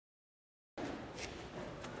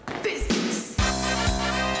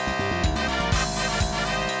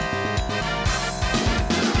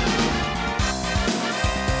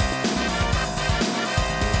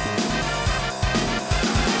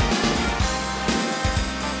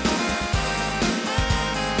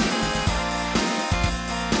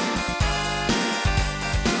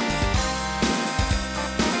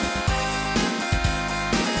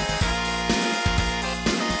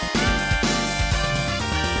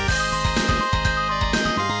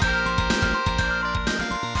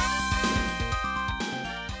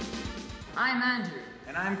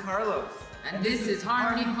I'm Carlos. And this is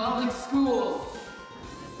Harmony Public Schools.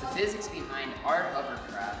 The physics behind our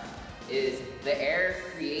hovercraft is the air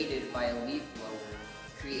created by a leaf blower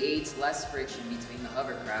creates less friction between the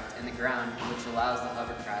hovercraft and the ground, which allows the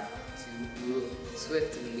hovercraft to move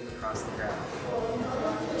swiftly across the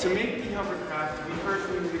ground. To make the hovercraft, we first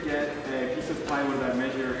needed to get a piece of plywood that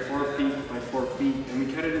measured 4 feet by 4 feet, and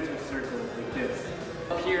we cut it into a circle like this.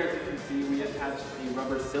 Up here, as you can see, we attached a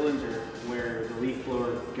rubber cylinder where the leaf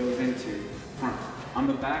blower goes into. On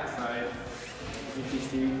the back side, as you can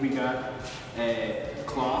see, we got a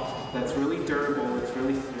cloth that's really durable, it's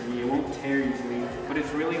really sturdy, it won't tear easily, but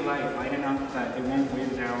it's really light enough that it won't weigh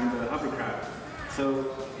down the hovercraft.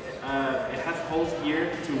 So it has holes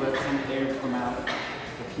here to let some air come out of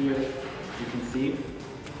here, as you can see.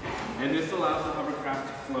 And this allows the hovercraft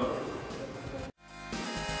to float.